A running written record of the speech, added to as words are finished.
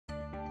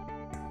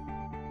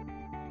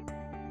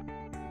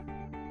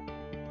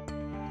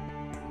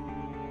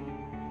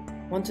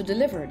Want to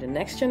deliver the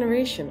next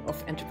generation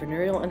of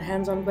entrepreneurial and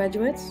hands-on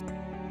graduates?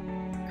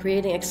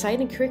 Creating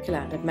exciting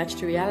curricula that match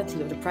the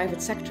reality of the private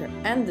sector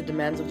and the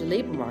demands of the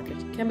labor market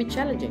can be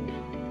challenging.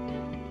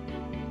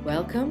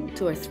 Welcome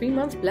to our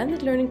 3-month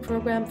blended learning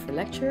program for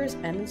lecturers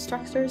and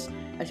instructors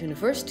at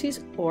universities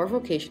or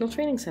vocational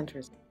training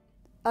centers.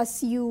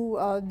 As you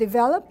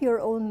develop your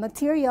own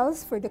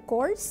materials for the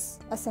course,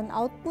 as an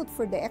output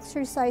for the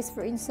exercise,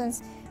 for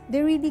instance,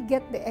 they really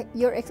get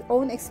your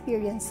own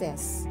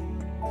experiences.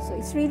 So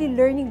it's really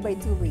learning by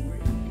doing.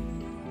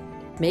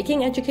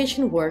 Making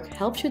education work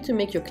helps you to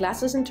make your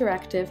classes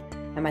interactive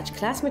and match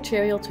class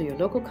material to your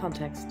local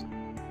context.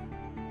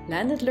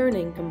 Blended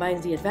learning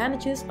combines the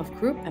advantages of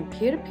group and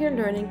peer-to-peer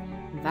learning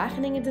in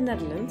Wageningen, the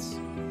Netherlands,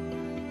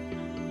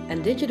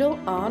 and digital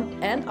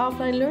on- and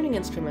offline learning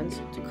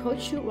instruments to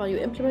coach you while you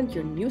implement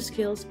your new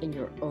skills in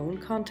your own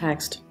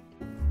context.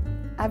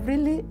 I've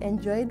really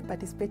enjoyed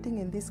participating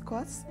in this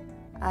course.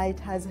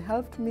 It has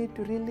helped me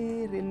to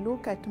really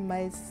relook at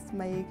my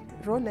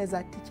role as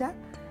a teacher,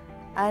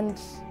 and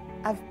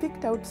I've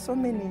picked out so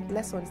many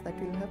lessons that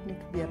will help me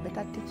to be a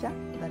better teacher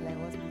than I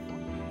was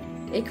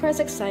before. iCRA is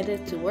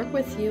excited to work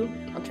with you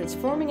on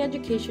transforming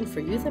education for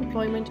youth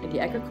employment in the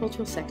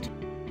agricultural sector.